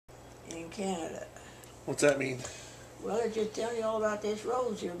Canada. What's that mean? Well, it's just telling you all about this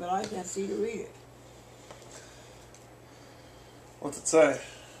rose here, but I can't see to read it. What's it say?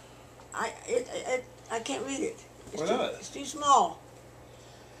 I can't read it. Why not? It's too small.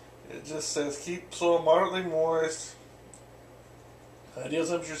 It just says keep soil moderately moist. Ideal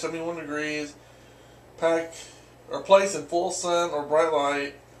temperature 71 degrees. Pack or place in full sun or bright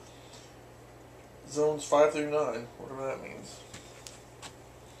light. Zones 5 through 9. Whatever that means.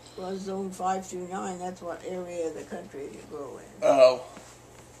 Well, zone 5 through 9, that's what area of the country you grow in. Oh.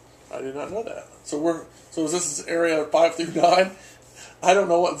 I did not know that. So is this area 5 through 9? I don't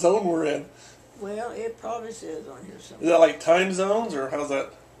know what zone we're in. Well, it probably says on here somewhere. Is that like time zones or how's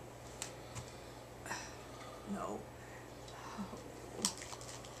that? No.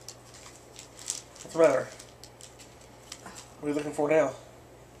 What's the matter? What are you looking for now?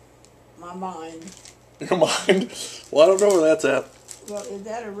 My mind. Your mind? Well, I don't know where that's at. Well, is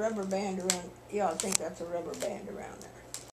that a rubber band around? Yeah, I think that's a rubber band around there.